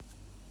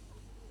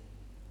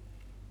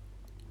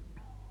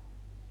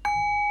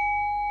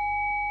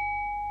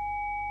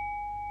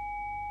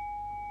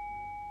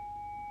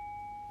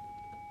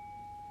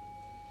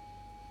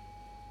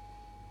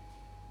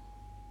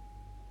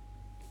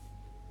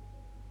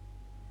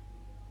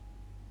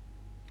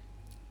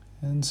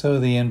And so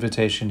the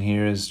invitation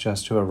here is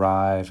just to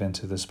arrive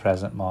into this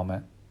present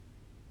moment.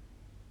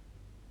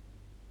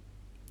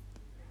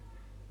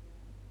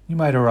 You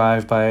might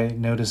arrive by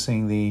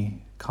noticing the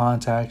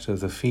contact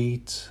of the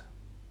feet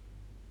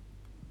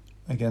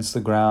against the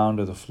ground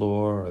or the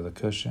floor or the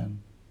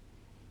cushion,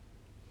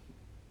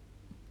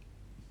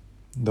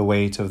 the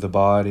weight of the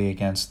body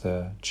against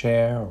the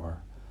chair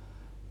or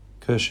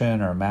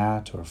cushion or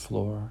mat or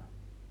floor.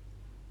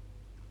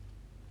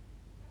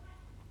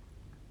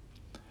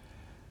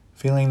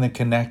 Feeling the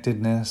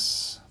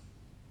connectedness,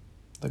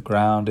 the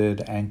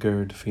grounded,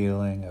 anchored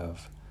feeling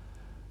of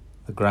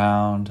the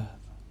ground,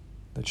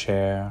 the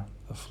chair,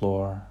 the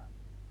floor,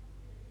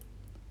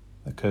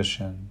 the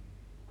cushion.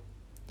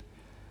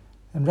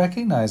 And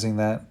recognizing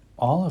that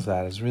all of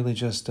that is really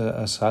just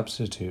a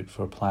substitute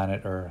for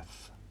planet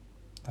Earth.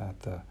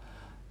 That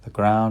the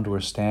ground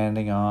we're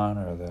standing on,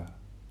 or the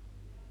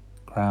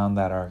ground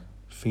that our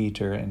feet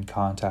are in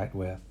contact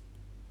with,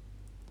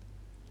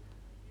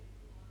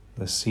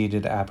 the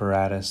seated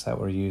apparatus that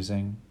we're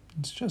using,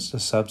 it's just a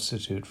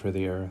substitute for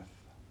the Earth.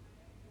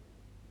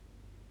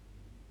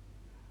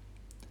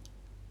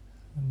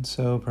 And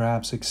so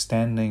perhaps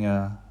extending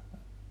a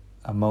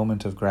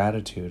moment of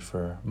gratitude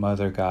for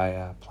Mother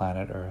Gaia,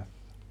 planet Earth.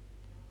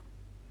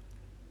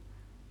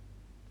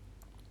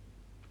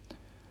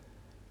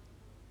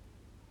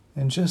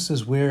 And just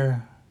as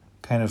we're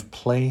kind of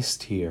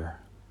placed here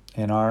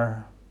in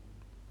our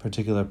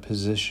particular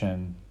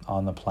position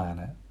on the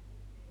planet,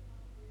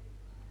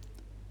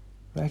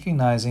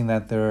 recognizing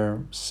that there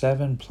are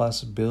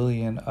 7+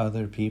 billion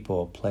other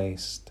people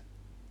placed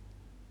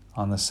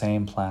on the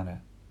same planet,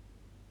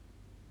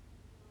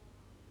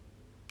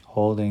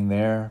 holding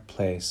their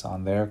place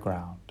on their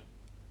ground,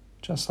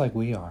 just like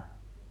we are.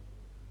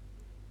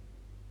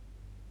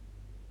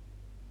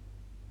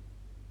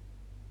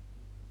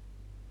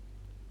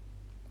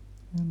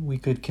 And we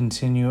could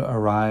continue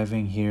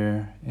arriving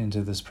here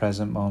into this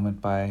present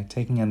moment by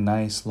taking a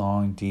nice,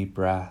 long, deep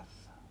breath.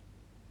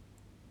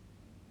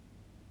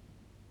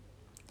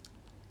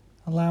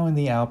 Allowing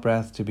the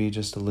out-breath to be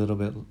just a little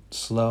bit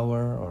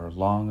slower or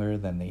longer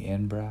than the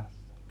in-breath.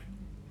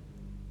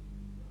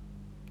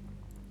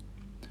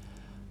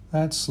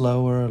 That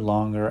slower,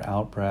 longer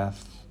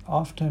out-breath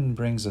often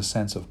brings a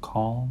sense of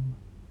calm,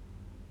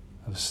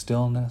 of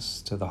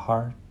stillness to the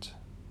heart,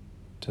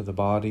 to the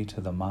body,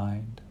 to the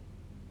mind.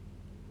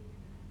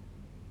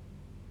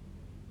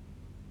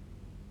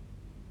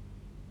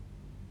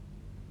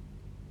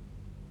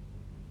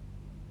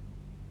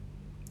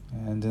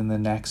 And in the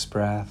next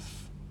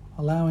breath,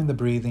 allowing the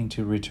breathing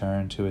to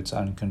return to its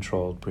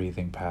uncontrolled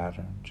breathing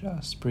pattern,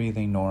 just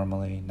breathing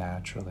normally,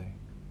 naturally.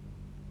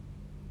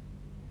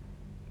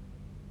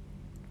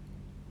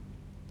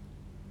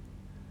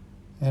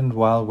 And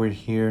while we're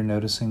here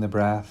noticing the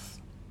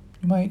breath,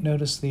 you might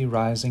notice the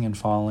rising and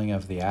falling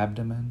of the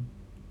abdomen.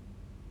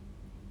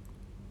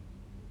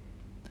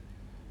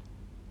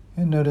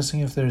 And noticing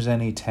if there's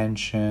any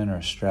tension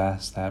or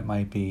stress that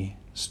might be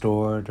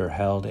stored or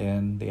held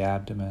in the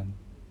abdomen.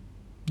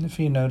 And if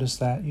you notice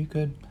that, you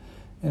could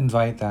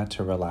invite that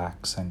to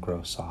relax and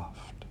grow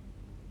soft.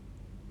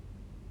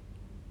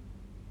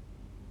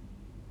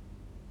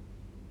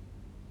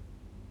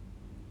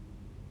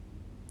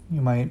 You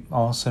might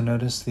also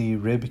notice the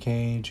rib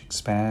cage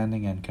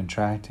expanding and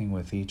contracting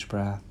with each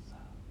breath.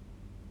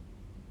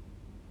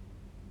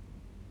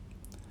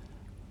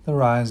 The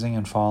rising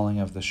and falling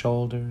of the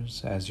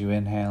shoulders as you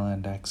inhale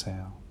and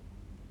exhale.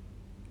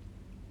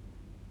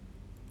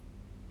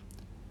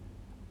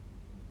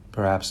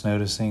 Perhaps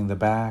noticing the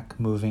back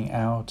moving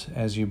out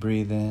as you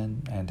breathe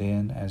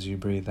in as you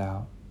breathe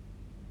out.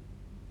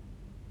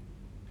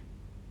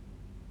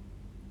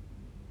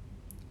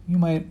 You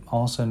might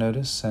also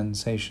notice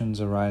sensations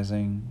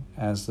arising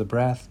as the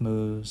breath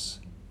moves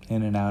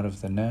in and out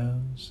of the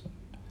nose,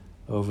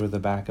 over the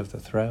back of the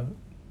throat.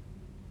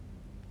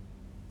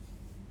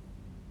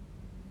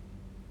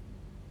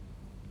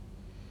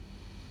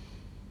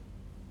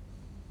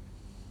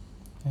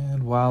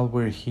 And while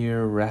we're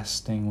here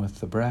resting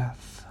with the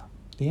breath,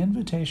 the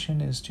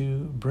invitation is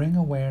to bring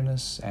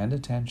awareness and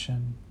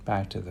attention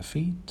back to the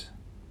feet.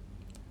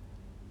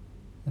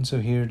 And so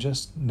here,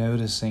 just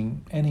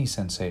noticing any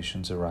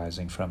sensations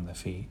arising from the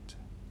feet.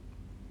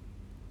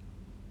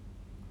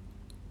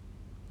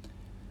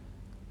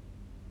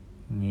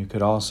 And you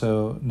could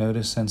also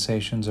notice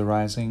sensations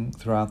arising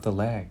throughout the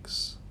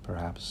legs,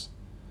 perhaps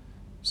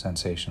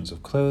sensations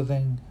of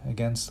clothing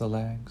against the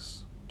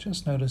legs,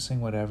 just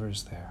noticing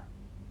whatever's there.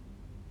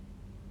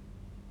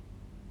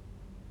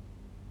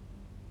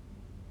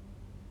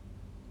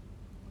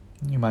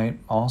 You might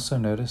also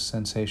notice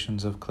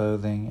sensations of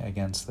clothing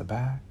against the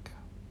back.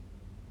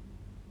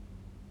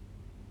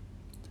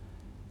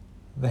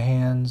 The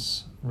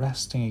hands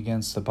resting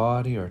against the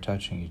body or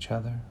touching each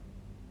other.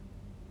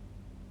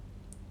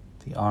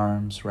 The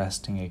arms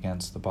resting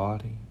against the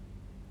body.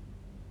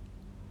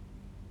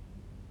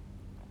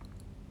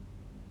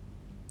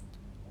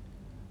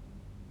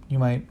 You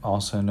might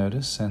also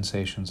notice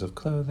sensations of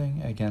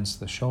clothing against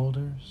the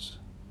shoulders.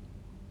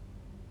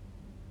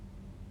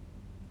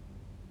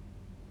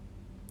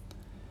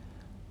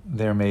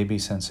 There may be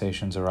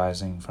sensations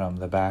arising from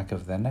the back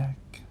of the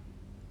neck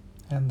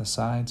and the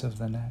sides of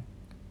the neck.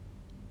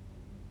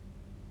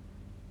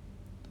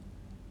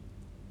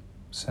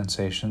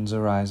 Sensations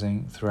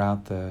arising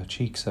throughout the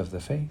cheeks of the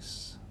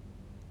face.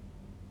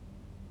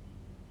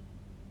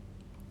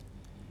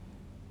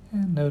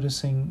 And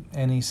noticing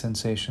any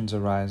sensations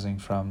arising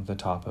from the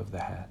top of the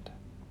head,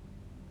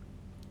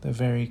 the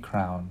very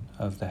crown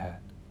of the head.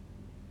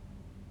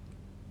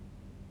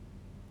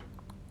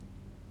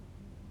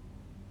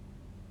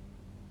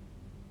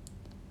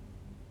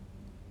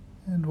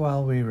 And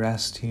while we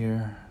rest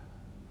here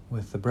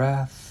with the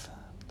breath,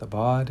 the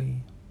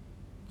body,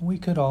 we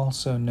could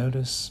also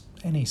notice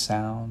any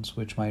sounds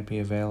which might be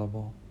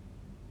available.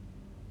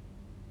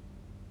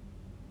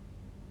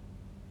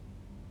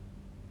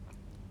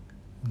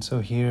 And so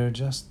here,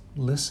 just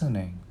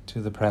listening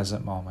to the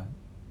present moment.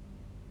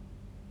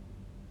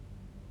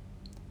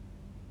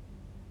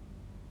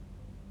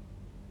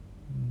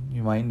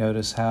 You might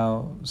notice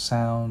how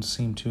sounds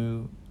seem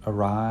to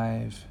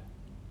arrive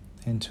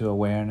into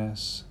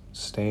awareness,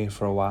 stay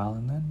for a while,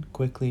 and then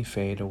quickly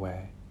fade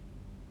away,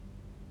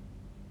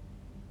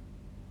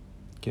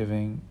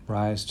 giving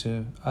rise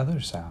to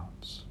other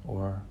sounds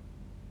or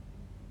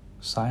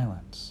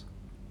silence.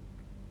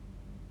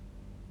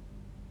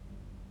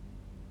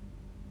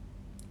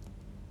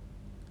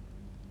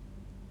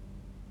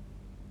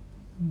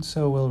 And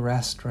so we'll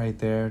rest right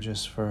there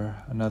just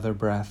for another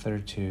breath or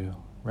two,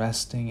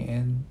 resting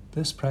in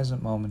this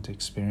present moment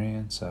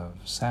experience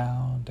of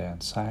sound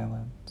and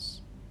silence,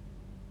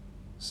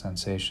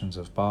 sensations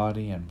of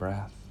body and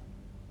breath,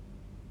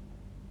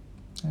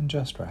 and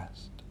just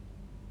rest.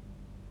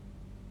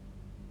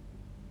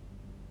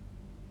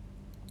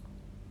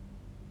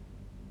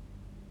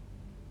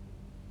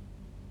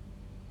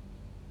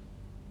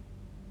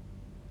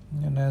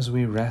 And as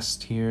we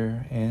rest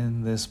here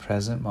in this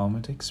present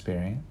moment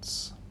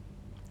experience,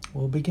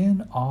 we'll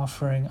begin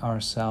offering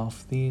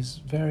ourselves these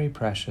very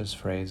precious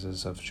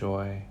phrases of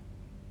joy,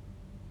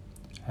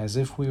 as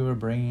if we were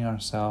bringing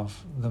ourselves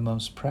the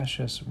most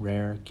precious,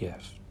 rare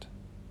gift.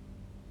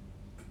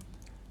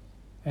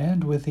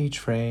 And with each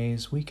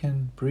phrase, we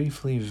can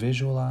briefly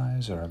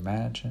visualize or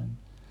imagine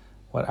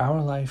what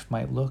our life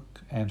might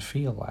look and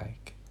feel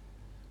like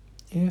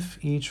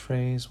if each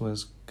phrase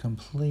was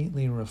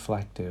completely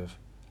reflective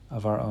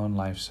of our own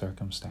life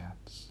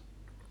circumstance.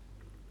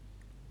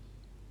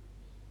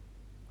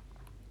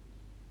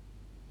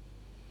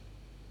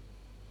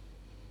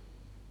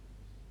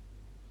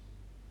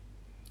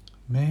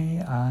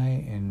 May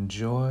I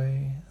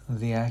enjoy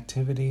the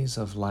activities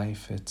of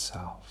life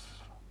itself.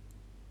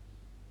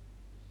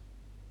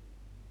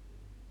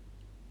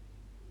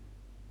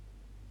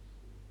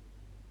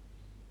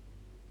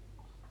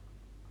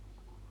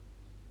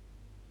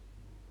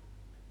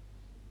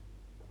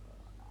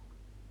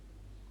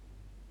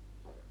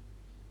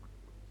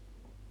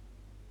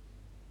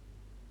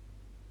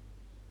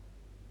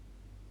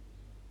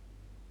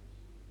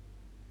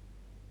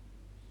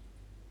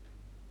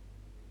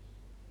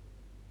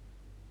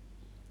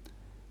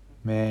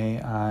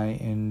 May I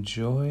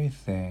enjoy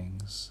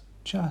things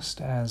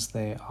just as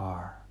they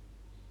are.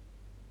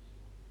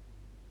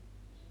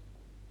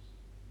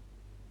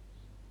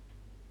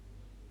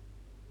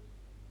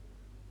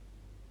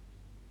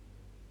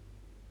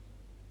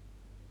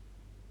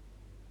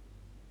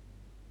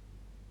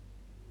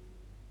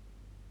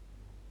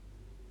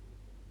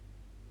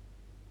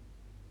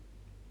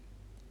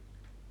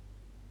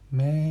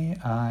 May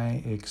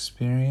I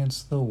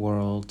experience the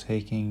world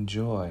taking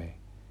joy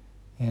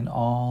in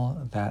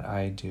all that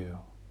I do.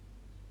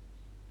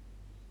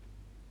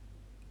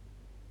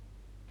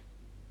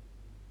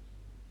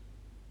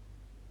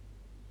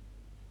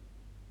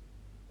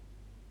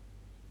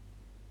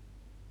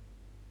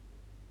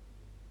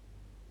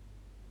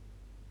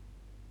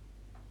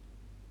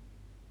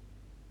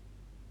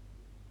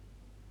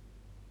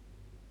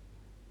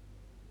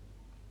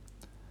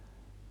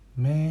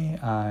 May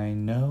I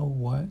know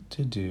what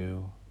to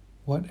do,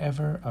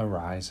 whatever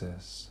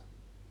arises.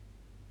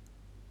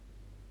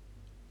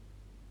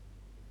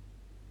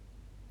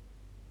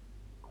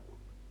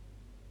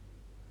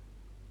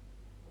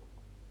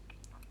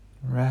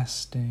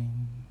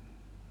 Resting,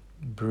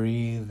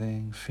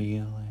 breathing,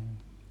 feeling.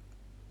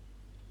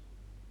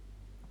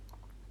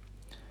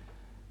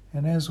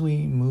 And as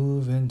we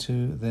move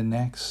into the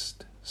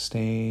next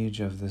stage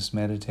of this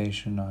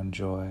meditation on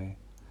joy,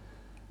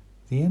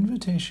 the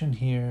invitation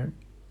here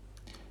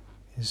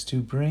is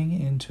to bring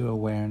into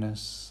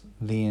awareness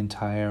the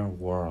entire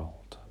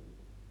world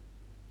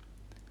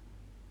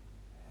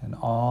and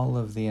all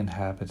of the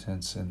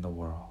inhabitants in the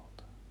world.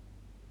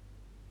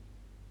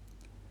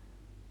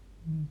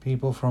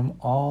 People from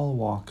all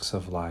walks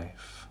of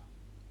life,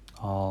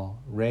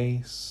 all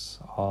race,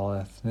 all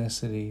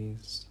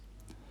ethnicities,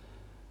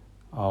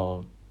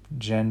 all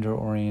gender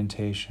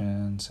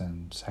orientations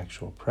and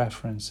sexual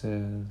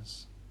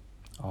preferences,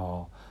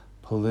 all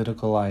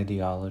political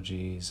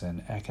ideologies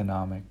and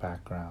economic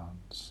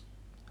backgrounds,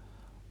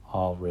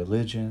 all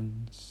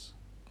religions,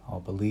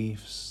 all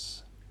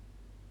beliefs,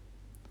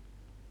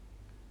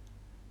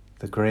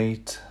 the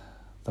great,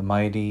 the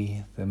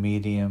mighty, the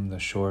medium, the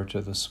short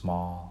or the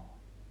small,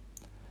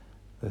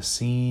 the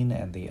seen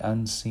and the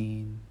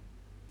unseen,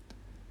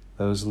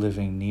 those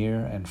living near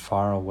and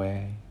far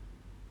away,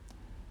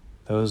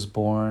 those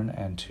born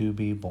and to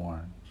be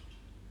born.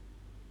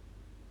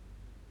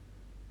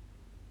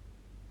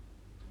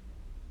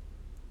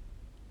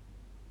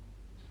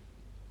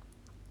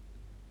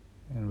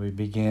 And we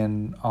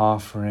begin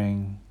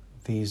offering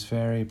these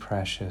very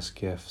precious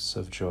gifts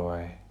of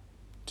joy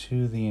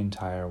to the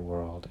entire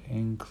world,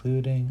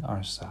 including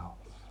ourselves.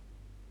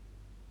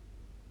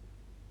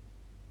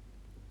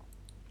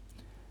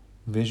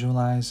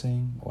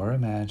 Visualizing or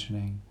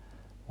imagining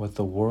what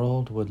the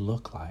world would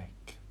look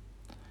like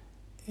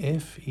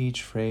if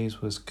each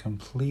phrase was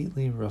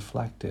completely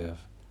reflective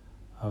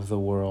of the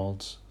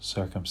world's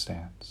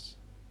circumstance.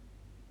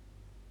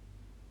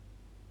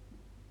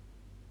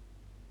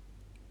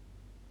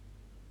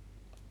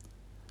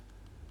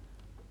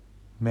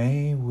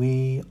 May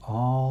we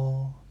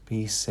all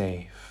be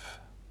safe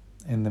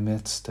in the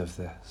midst of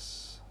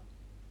this.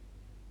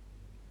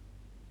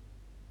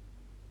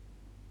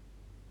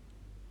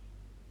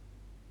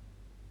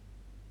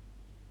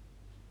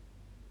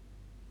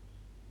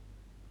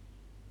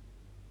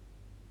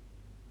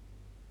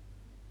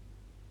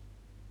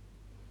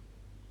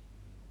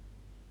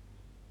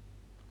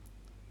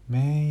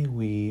 May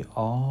we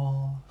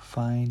all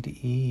find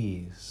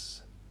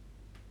ease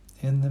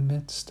in the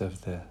midst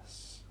of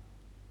this.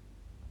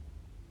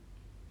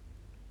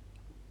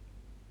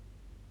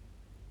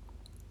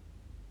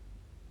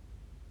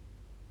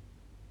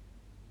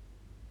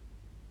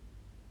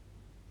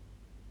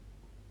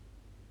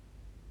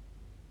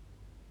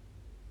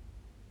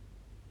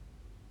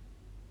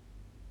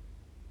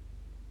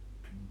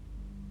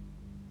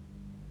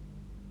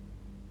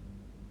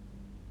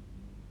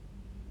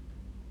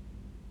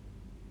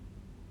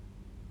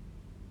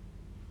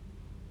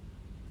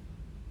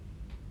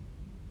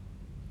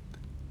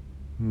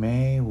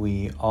 May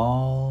we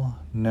all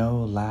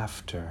know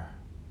laughter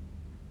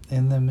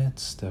in the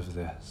midst of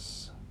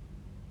this.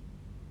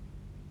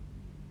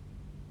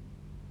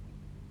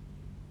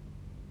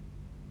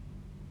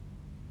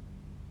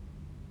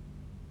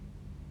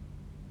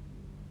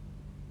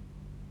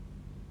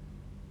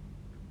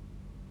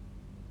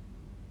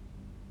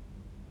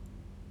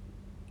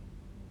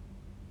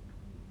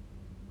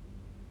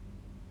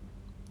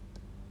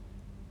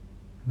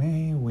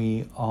 May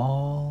we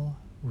all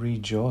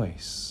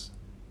rejoice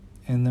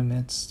in the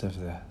midst of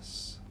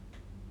this.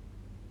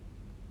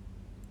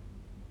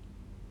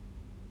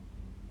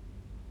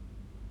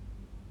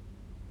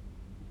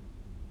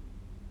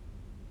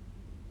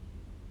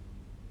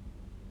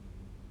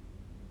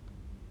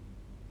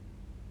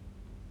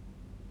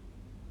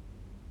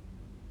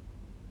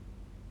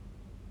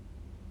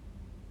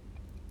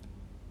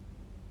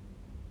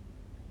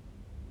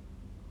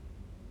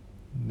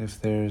 And if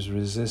there's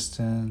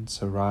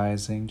resistance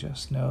arising,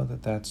 just know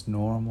that that's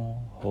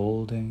normal,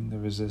 holding the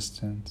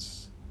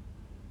resistance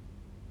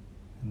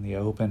in the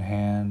open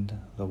hand,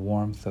 the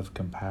warmth of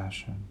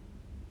compassion.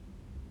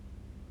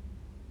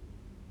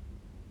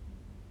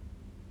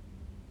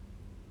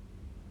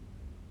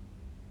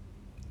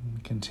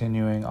 And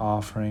continuing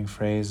offering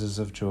phrases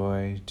of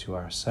joy to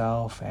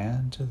ourselves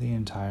and to the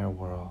entire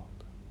world.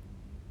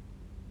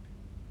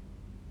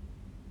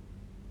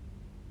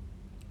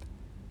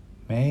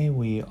 May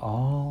we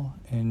all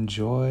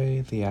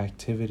enjoy the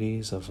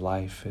activities of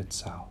life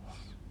itself.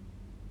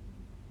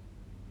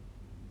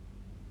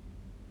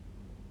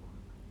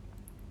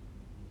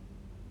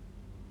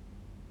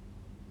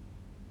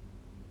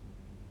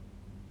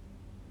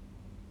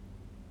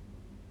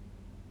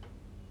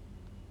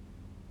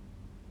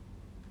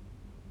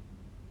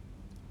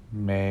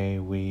 May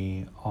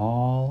we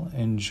all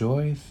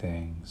enjoy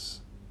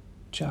things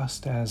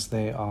just as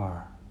they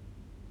are.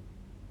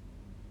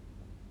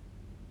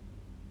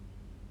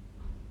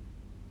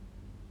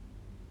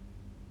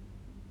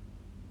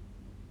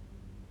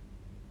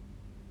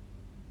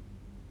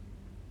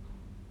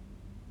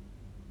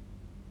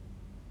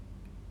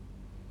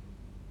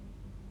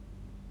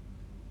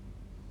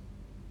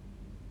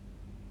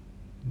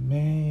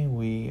 May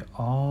we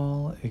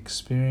all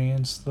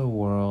experience the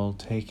world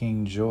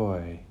taking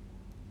joy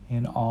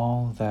in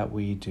all that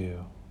we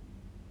do.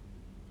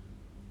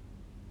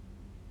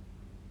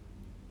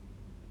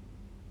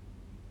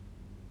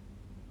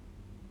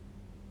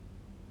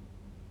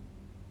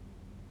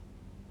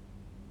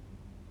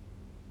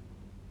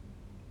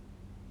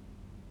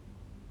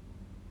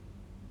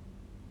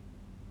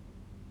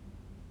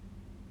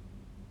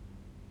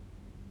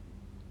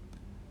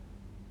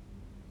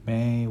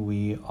 May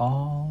we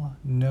all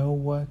know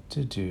what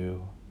to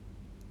do,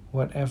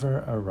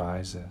 whatever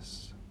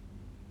arises.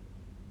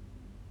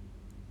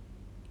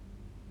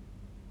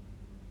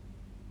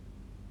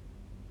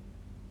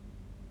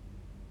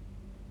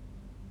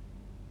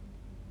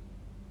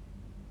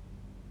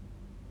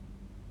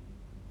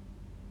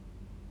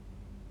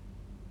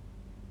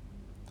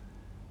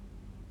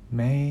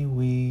 May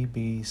we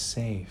be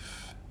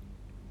safe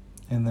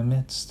in the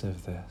midst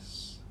of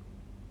this.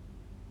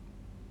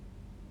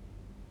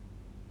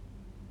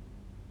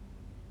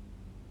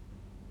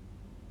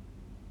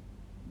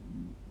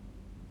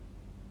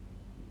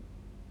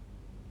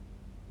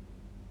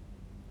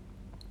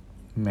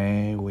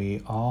 May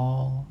we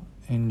all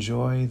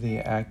enjoy the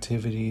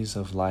activities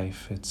of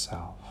life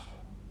itself.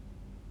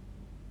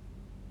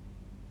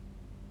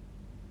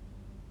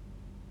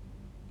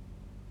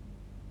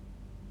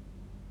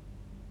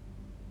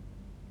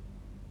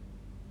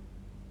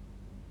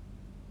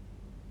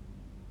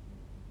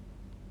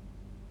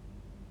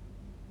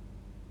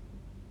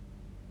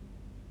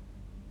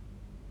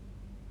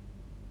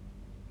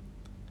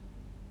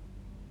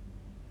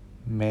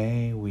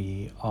 May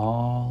we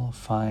all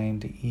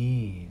find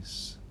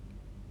ease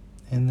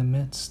in the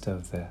midst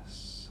of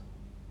this.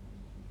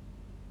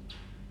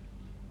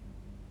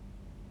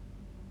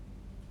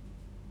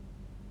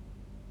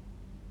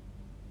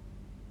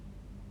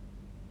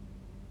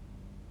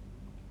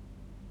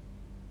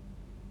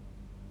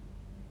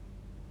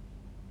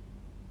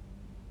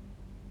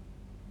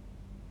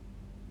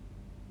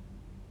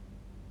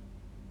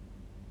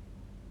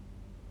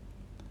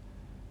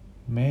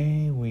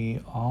 May we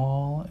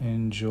all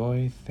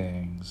enjoy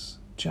things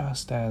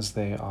just as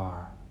they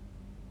are.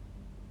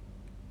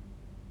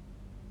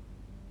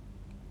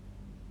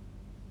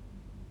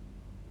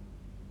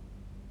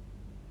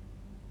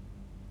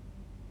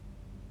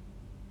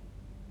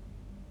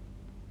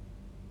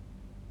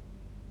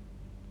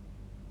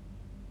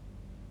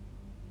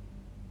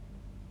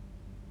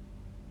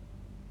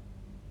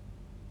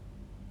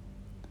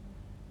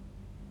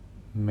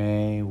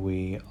 May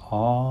we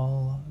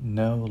all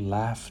know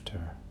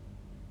laughter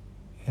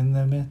in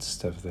the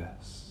midst of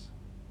this.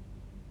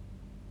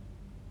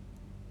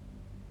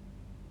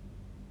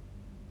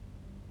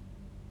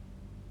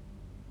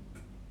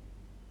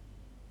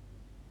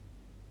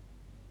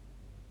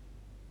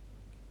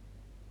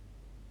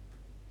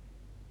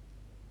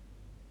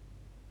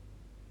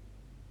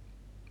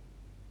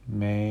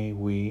 May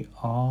we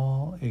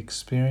all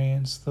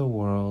experience the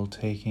world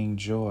taking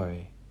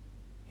joy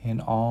in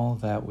all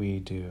that we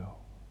do.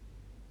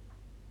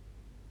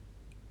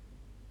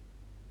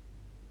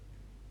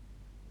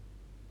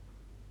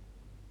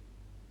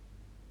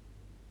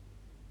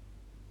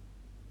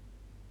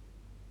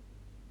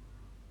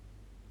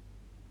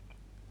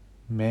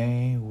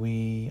 May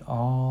we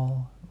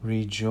all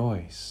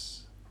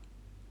rejoice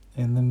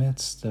in the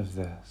midst of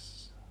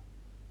this.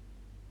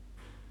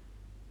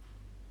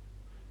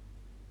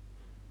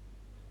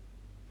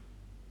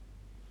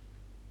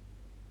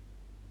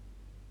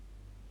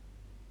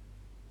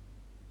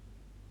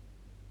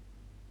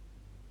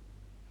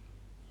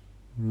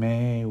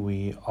 May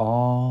we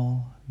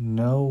all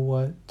know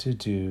what to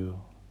do,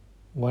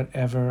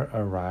 whatever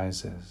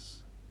arises.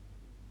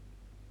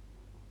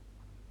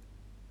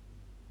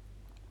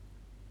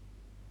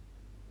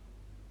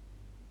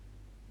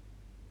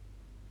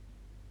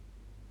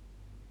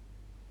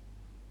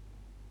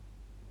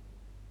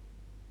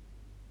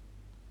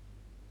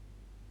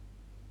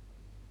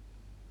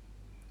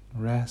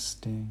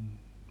 Resting,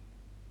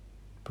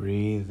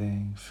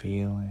 breathing,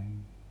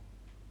 feeling.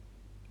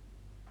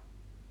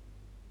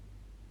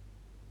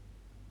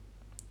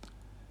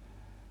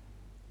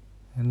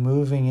 And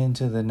moving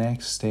into the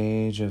next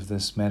stage of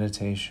this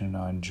meditation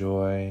on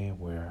joy,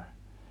 we're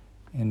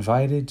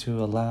invited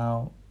to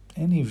allow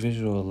any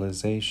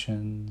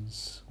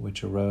visualizations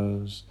which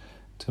arose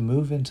to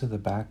move into the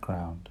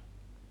background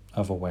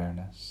of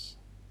awareness,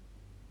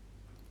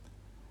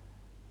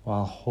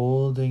 while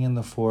holding in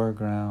the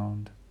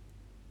foreground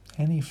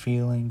any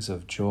feelings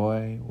of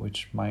joy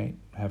which might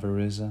have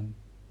arisen.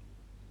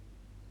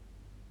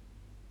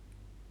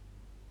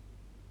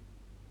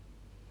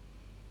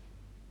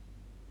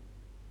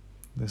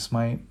 This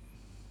might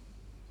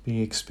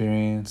be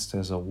experienced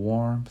as a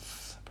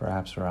warmth,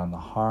 perhaps around the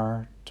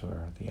heart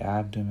or the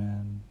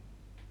abdomen,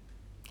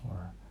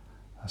 or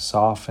a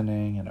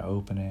softening and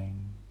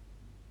opening.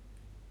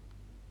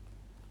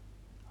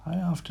 I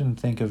often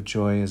think of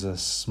joy as a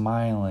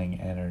smiling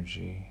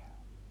energy.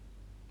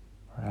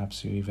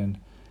 Perhaps you even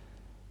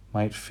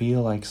might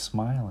feel like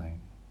smiling.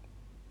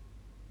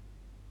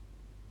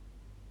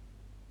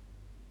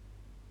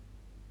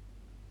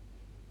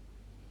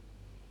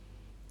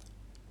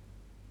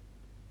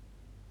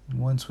 And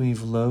once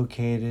we've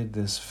located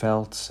this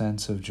felt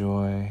sense of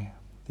joy,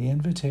 the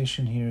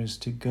invitation here is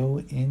to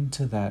go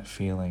into that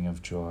feeling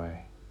of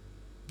joy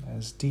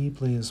as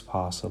deeply as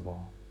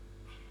possible,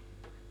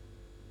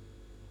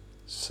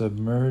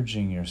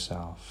 submerging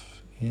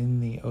yourself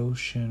in the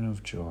ocean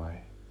of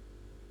joy.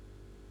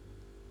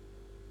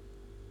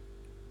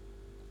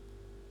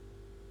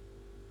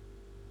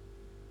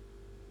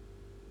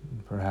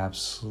 Perhaps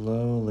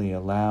slowly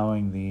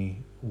allowing the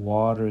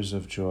waters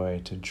of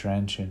joy to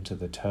drench into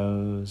the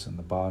toes and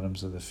the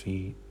bottoms of the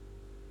feet,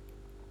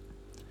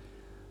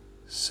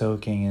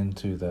 soaking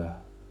into the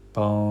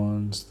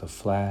bones, the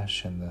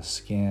flesh, and the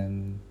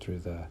skin through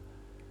the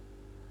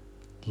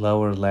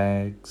lower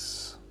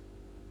legs,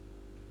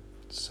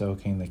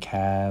 soaking the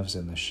calves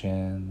and the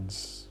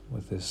shins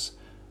with this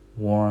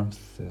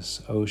warmth,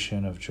 this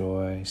ocean of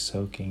joy,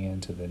 soaking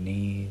into the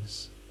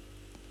knees,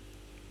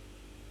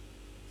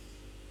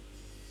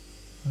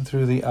 and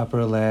through the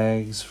upper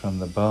legs, from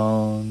the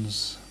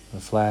bones, the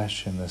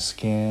flesh, and the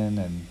skin,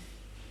 and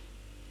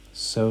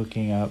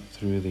soaking up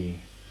through the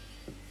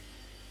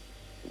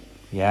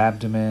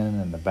abdomen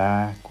and the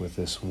back with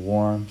this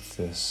warmth,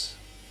 this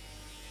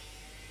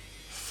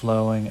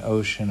flowing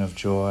ocean of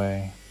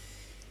joy,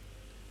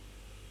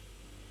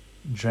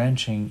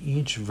 drenching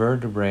each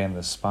vertebrae in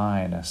the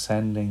spine,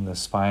 ascending the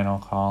spinal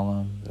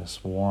column,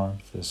 this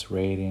warmth, this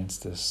radiance,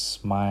 this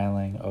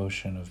smiling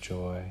ocean of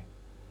joy,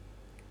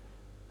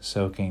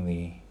 soaking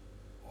the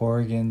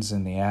organs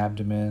in the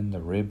abdomen, the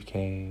rib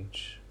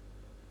cage,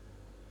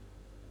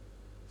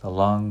 the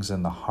lungs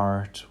and the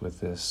heart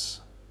with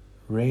this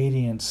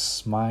radiant,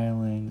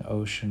 smiling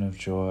ocean of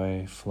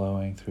joy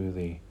flowing through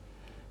the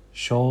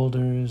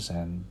shoulders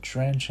and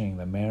drenching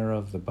the marrow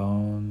of the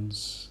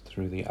bones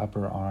through the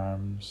upper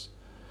arms,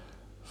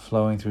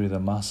 flowing through the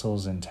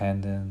muscles and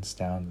tendons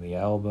down to the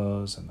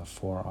elbows and the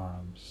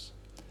forearms,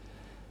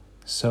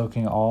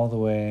 soaking all the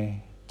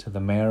way to the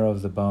marrow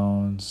of the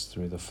bones,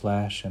 through the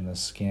flesh and the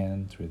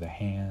skin, through the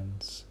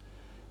hands,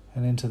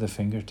 and into the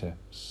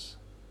fingertips.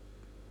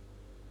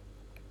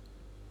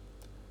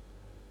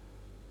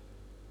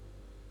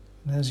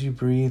 And as you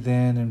breathe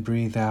in and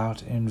breathe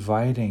out,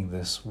 inviting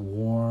this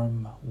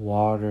warm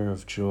water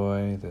of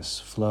joy, this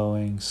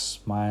flowing,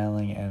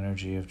 smiling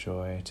energy of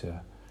joy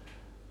to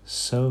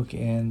soak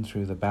in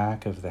through the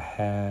back of the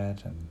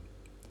head and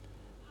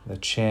the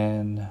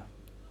chin,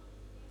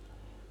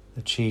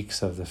 the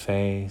cheeks of the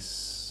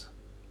face,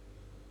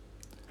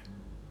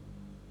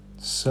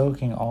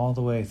 soaking all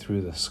the way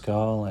through the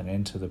skull and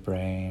into the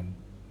brain,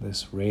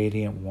 this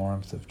radiant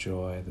warmth of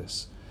joy,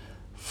 this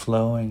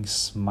flowing,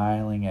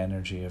 smiling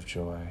energy of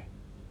joy,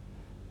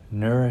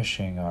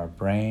 nourishing our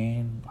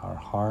brain, our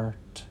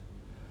heart,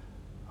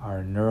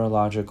 our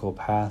neurological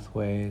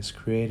pathways,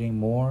 creating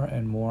more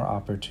and more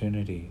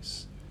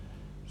opportunities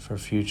for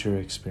future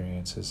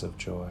experiences of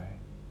joy.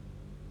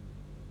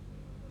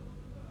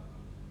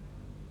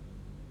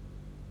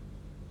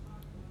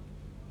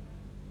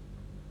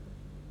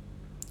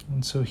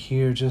 And so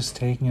here, just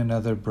taking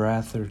another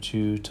breath or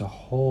two to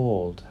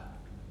hold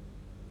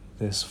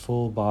this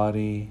full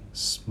body,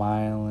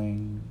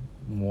 smiling,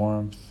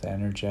 warmth,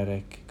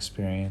 energetic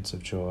experience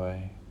of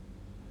joy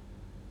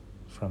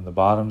from the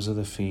bottoms of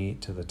the feet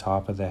to the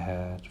top of the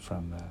head,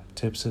 from the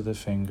tips of the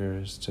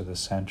fingers to the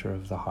center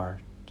of the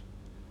heart.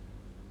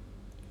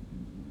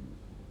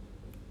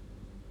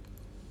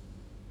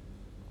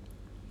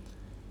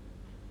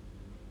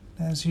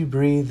 As you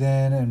breathe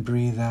in and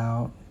breathe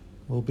out,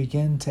 we'll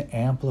begin to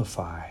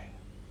amplify,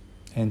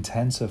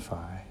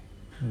 intensify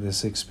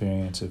this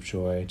experience of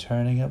joy,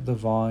 turning up the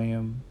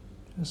volume,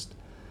 just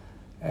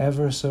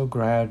ever so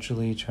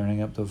gradually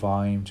turning up the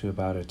volume to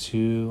about a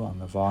 2 on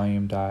the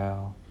volume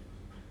dial.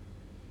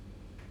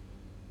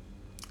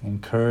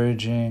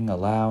 Encouraging,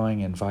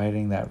 allowing,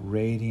 inviting that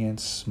radiant,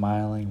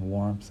 smiling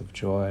warmth of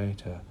joy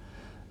to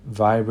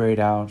vibrate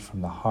out from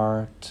the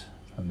heart,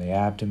 from the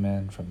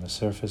abdomen, from the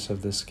surface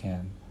of the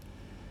skin,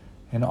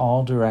 in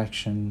all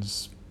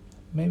directions,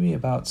 maybe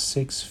about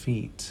 6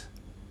 feet.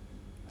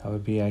 That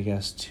would be,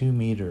 2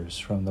 meters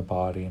from the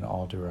body in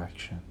all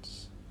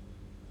directions.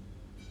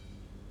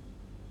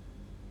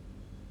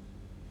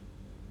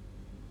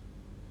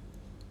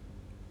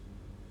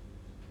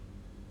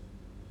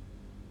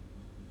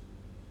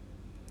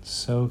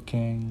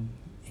 Soaking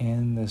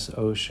in this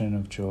ocean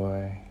of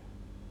joy.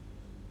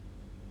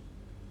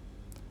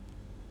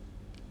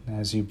 And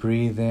as you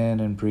breathe in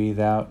and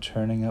breathe out,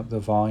 turning up the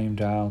volume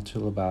dial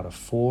to about a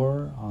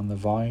 4 on the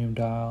volume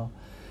dial,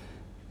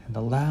 and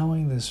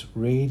allowing this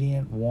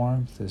radiant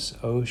warmth, this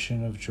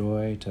ocean of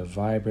joy to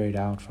vibrate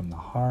out from the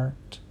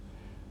heart,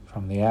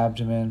 from the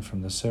abdomen,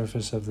 from the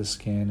surface of the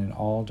skin in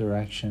all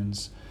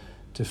directions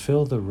to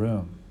fill the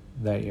room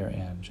that you're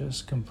in,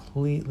 just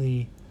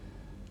completely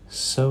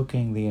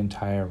soaking the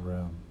entire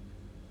room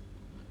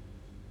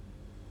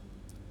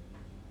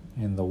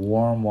in the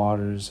warm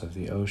waters of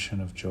the ocean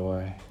of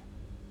joy,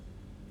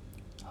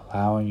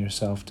 allowing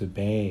yourself to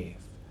bathe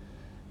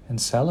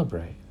and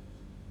celebrate,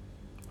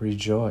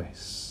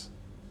 rejoice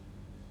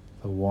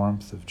the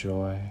warmth of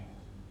joy.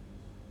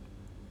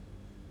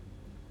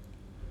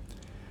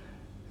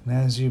 And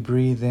as you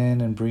breathe in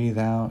and breathe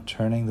out,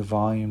 turning the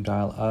volume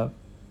dial up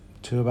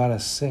to about a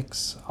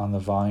 6 on the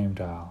volume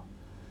dial,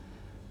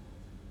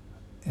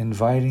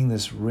 inviting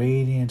this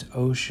radiant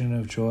ocean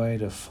of joy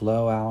to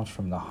flow out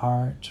from the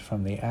heart,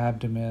 from the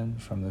abdomen,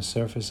 from the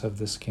surface of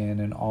the skin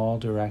in all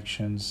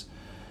directions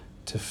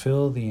to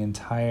fill the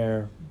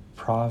entire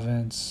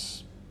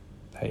province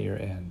that you're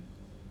in,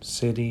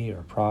 city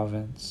or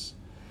province,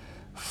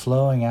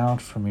 flowing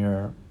out from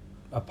your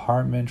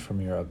apartment, from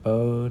your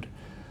abode,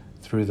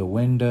 through the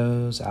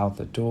windows, out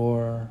the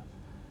door,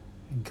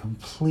 and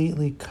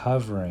completely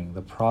covering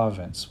the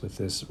province with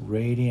this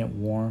radiant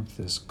warmth,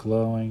 this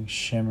glowing,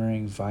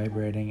 shimmering,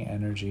 vibrating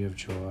energy of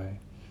joy.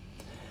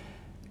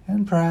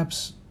 And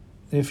perhaps,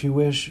 if you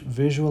wish,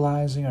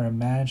 visualizing or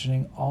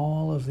imagining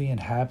all of the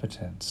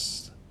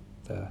inhabitants,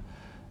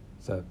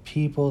 the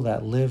people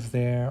that live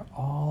there,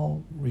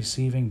 all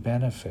receiving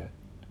benefit,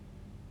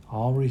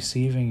 all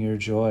receiving your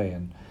joy,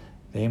 and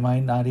They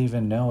might not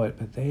even know it,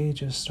 but they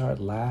just start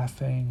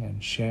laughing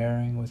and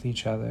sharing with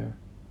each other.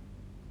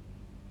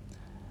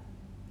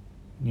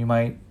 You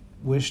might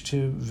wish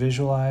to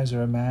visualize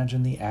or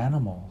imagine the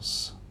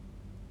animals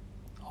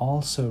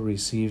also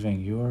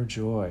receiving your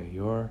joy,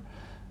 your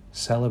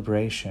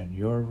celebration,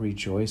 your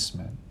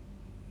rejoicement,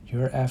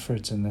 your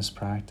efforts in this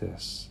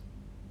practice,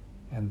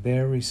 and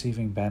they're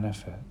receiving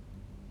benefit.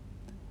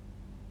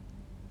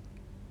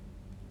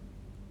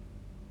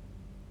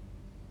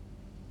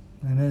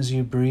 And as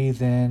you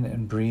breathe in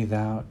and breathe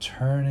out,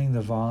 turning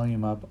the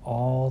volume up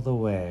all the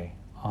way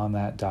on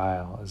that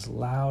dial, as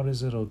loud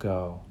as it'll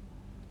go,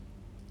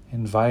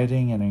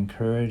 inviting and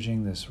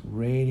encouraging this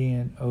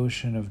radiant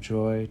ocean of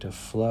joy to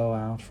flow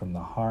out from the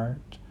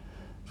heart,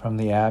 from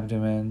the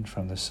abdomen,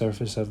 from the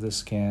surface of the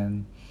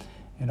skin,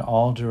 in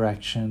all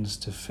directions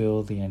to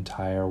fill the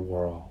entire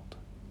world.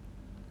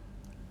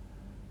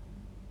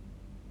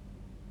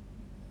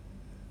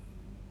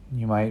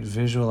 You might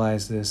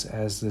visualize this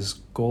as this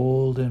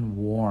golden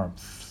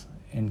warmth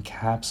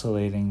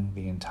encapsulating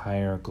the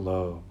entire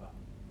globe,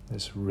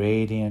 this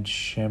radiant,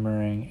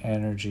 shimmering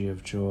energy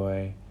of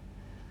joy,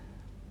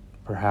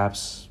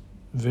 perhaps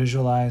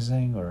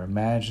visualizing or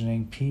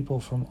imagining people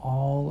from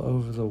all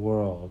over the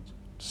world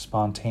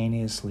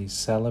spontaneously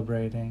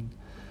celebrating,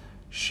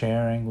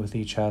 sharing with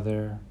each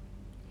other,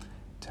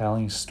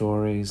 telling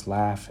stories,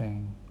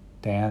 laughing,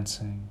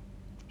 dancing,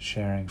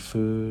 sharing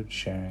food,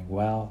 sharing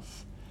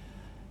wealth,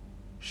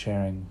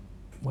 sharing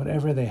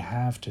whatever they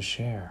have to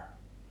share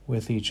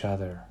with each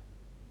other,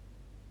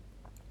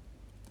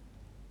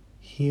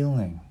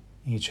 healing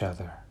each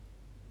other.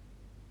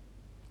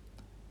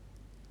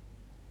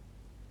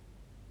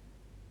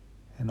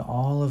 And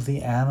all of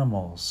the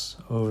animals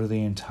over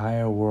the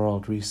entire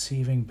world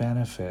receiving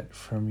benefit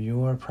from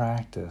your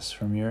practice,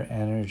 from your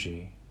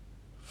energy,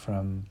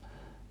 from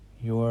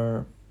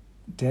your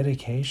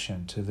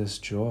dedication to this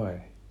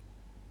joy,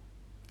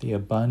 the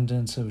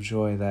abundance of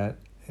joy that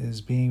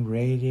is being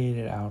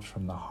radiated out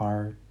from the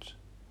heart,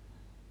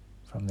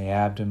 from the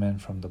abdomen,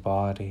 from the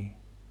body.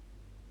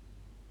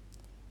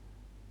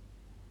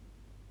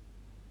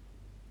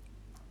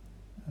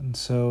 And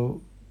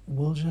so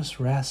we'll just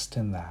rest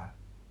in that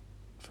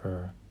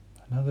for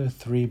another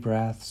 3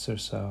 breaths or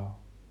so,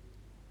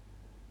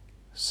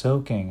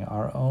 soaking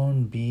our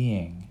own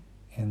being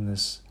in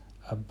this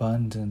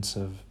abundance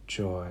of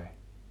joy,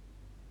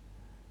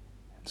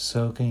 and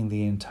soaking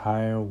the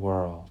entire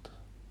world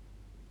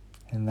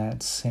in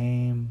that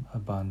same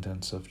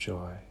abundance of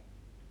joy.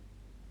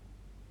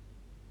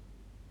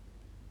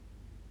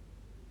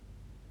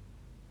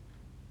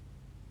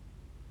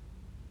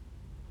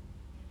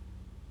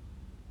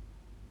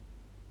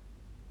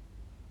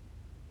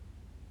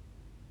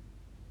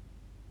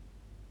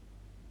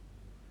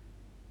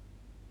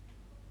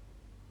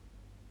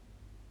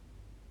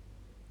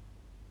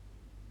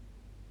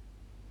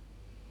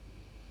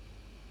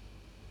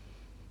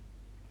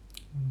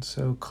 And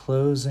so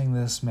closing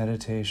this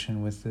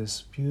meditation with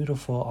this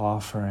beautiful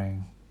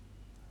offering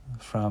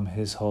from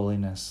His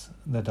Holiness,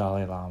 the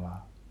Dalai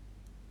Lama.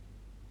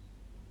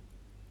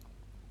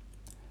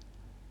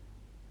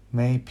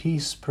 May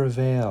peace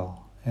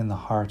prevail in the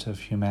heart of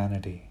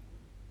humanity.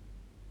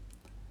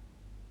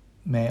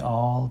 May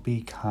all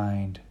be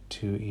kind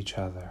to each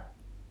other.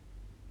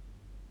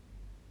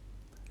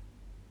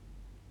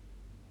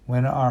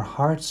 When our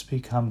hearts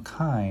become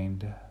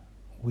kind,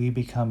 we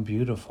become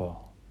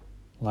beautiful,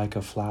 like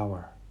a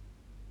flower.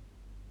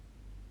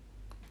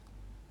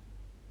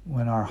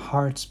 When our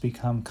hearts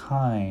become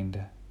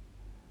kind,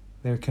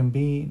 there can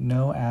be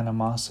no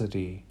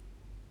animosity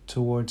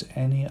towards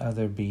any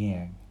other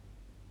being,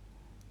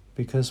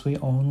 because we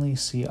only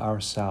see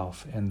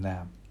ourselves in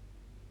them.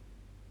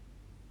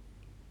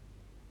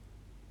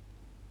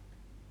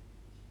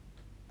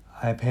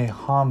 I pay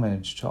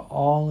homage to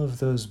all of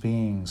those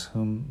beings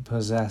whom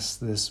possess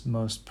this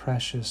most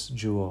precious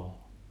jewel,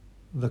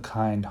 the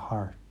kind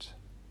heart.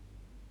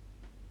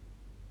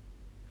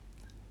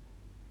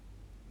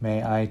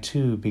 May I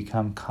too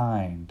become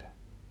kind,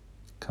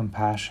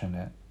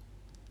 compassionate,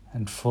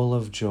 and full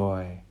of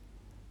joy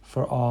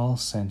for all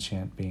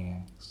sentient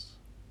beings.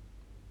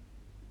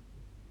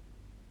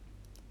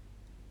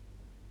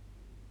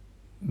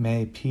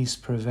 May peace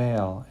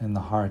prevail in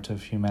the heart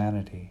of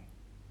humanity.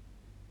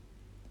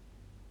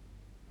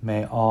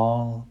 May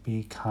all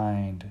be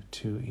kind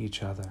to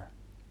each other.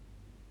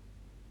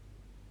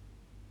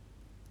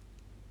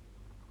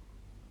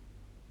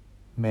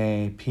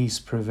 May peace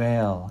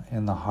prevail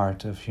in the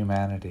heart of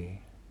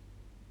humanity.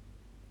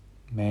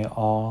 May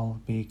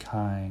all be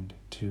kind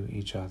to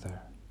each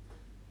other.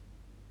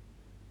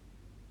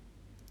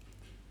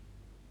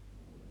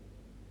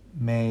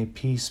 May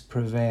peace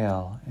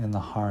prevail in the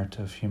heart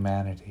of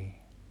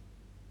humanity.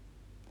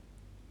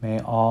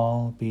 May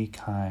all be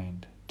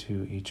kind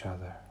to each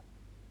other.